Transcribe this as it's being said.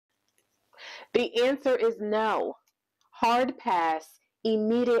The answer is no. Hard pass,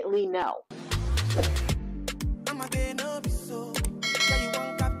 immediately no.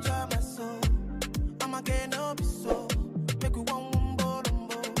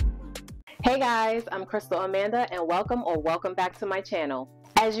 Hey guys, I'm Crystal Amanda and welcome back to my channel.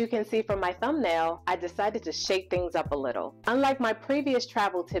 As you can see from my thumbnail, I decided to shake things up a little. Unlike my previous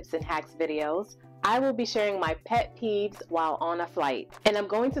travel tips and hacks videos, I will be sharing my pet peeves while on a flight. And I'm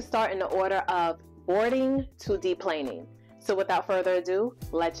going to start in the order of boarding to deplaning. So without further ado,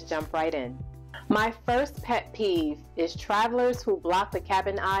 let's jump right in. My first pet peeve is travelers who block the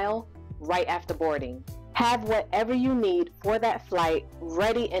cabin aisle right after boarding. Have whatever you need for that flight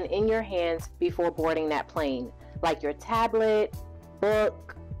ready and in your hands before boarding that plane, like your tablet,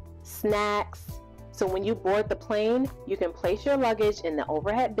 book, snacks. So when you board the plane, you can place your luggage in the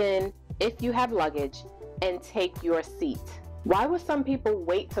overhead bin if you have luggage and take your seat. Why would some people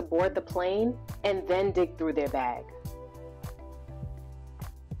wait to board the plane and then dig through their bag?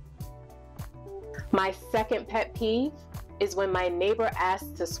 My second pet peeve is when my neighbor asks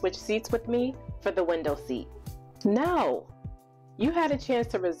to switch seats with me for the window seat. No, you had a chance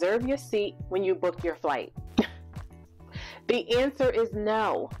to reserve your seat when you booked your flight. The answer is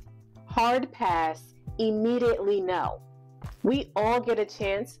no. Hard pass, immediately no. We all get a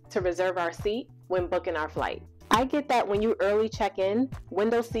chance to reserve our seat when booking our flight. I get that when you early check in,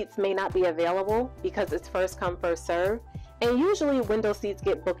 window seats may not be available because it's first come, first serve, and usually window seats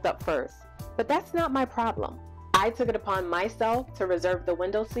get booked up first. But that's not my problem. I took it upon myself to reserve the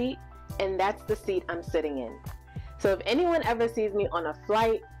window seat, and that's the seat I'm sitting in. So if anyone ever sees me on a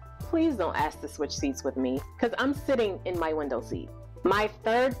flight, please don't ask to switch seats with me because I'm sitting in my window seat. My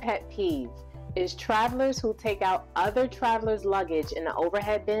third pet peeve is travelers who take out other travelers' luggage in the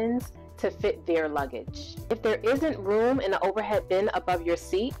overhead bins to fit their luggage. If there isn't room in the overhead bin above your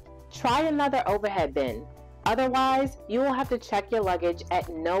seat, try another overhead bin. Otherwise, you will have to check your luggage at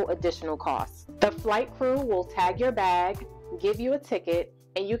no additional cost. The flight crew will tag your bag, give you a ticket,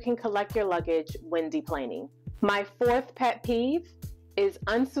 and you can collect your luggage when deplaning. My fourth pet peeve is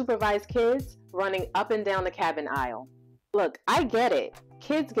unsupervised kids running up and down the cabin aisle. Look, I get it.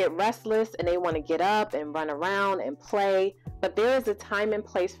 Kids get restless and they want to get up and run around and play, but there is a time and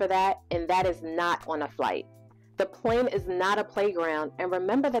place for that, and that is not on a flight. The plane is not a playground, and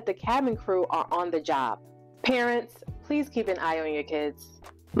remember that the cabin crew are on the job. Parents, please keep an eye on your kids.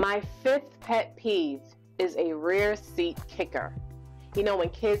 My fifth pet peeve is a rear seat kicker. You know, when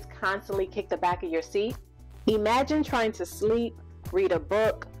kids constantly kick the back of your seat? Imagine trying to sleep, read a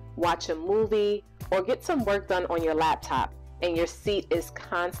book, watch a movie, or get some work done on your laptop, and your seat is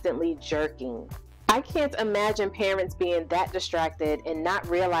constantly jerking. I can't imagine parents being that distracted and not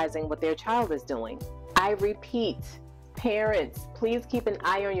realizing what their child is doing. I repeat, parents, please keep an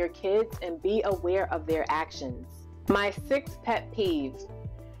eye on your kids and be aware of their actions. My sixth pet peeve.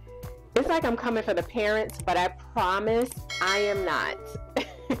 It's like I'm coming for the parents, but I promise I am not.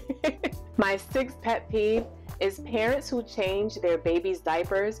 My sixth pet peeve is parents who change their baby's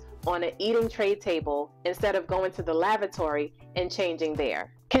diapers on an eating tray table instead of going to the lavatory and changing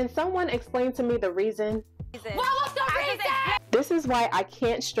there. Can someone explain to me the reason? What was the reason? This is why I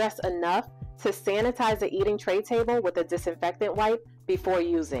can't stress enough to sanitize the eating tray table with a disinfectant wipe before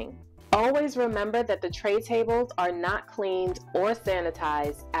using. Always remember that the tray tables are not cleaned or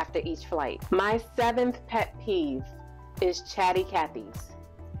sanitized after each flight. My seventh pet peeve is Chatty Cathys.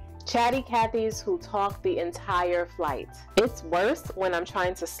 Chatty Cathys who talk the entire flight. It's worse when I'm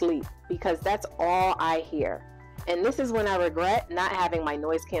trying to sleep because that's all I hear. And this is when I regret not having my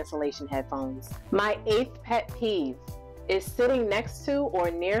noise cancellation headphones. My eighth pet peeve is sitting next to or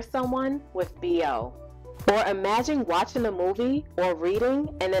near someone with BO. Or imagine watching a movie or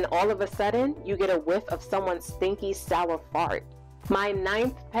reading and then all of a sudden you get a whiff of someone's stinky sour fart. My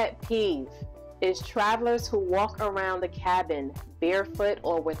ninth pet peeve is travelers who walk around the cabin barefoot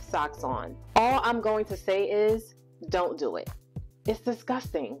or with socks on. All I'm going to say is, don't do it. It's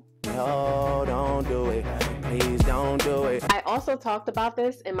disgusting. No, don't do it. Please don't do it. I also talked about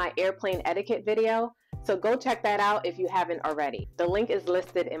this in my airplane etiquette video, so go check that out if you haven't already. The link is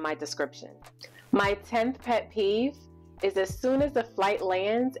listed in my description. My 10th pet peeve is as soon as the flight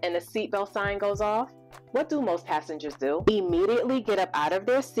lands and the seatbelt sign goes off, what do most passengers do? Immediately get up out of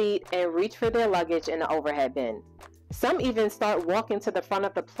their seat and reach for their luggage in the overhead bin. Some even start walking to the front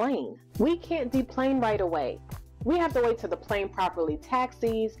of the plane. We can't deplane right away. We have to wait till the plane properly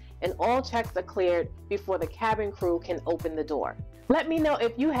taxis and all checks are cleared before the cabin crew can open the door. Let me know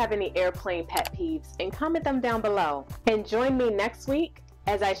if you have any airplane pet peeves and comment them down below. And join me next week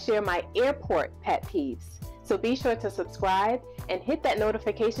as I share my airport pet peeves. So be sure to subscribe and hit that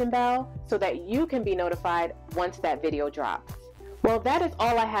notification bell so that you can be notified once that video drops. Well, that is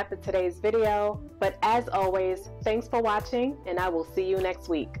all I have for today's video, but as always, thanks for watching and I will see you next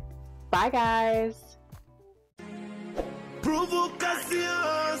week. Bye guys! Provocation,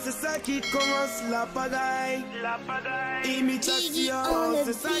 c'est ça qui commence la pagaille. Imitation,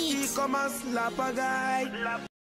 c'est ça qui commence la pagaille.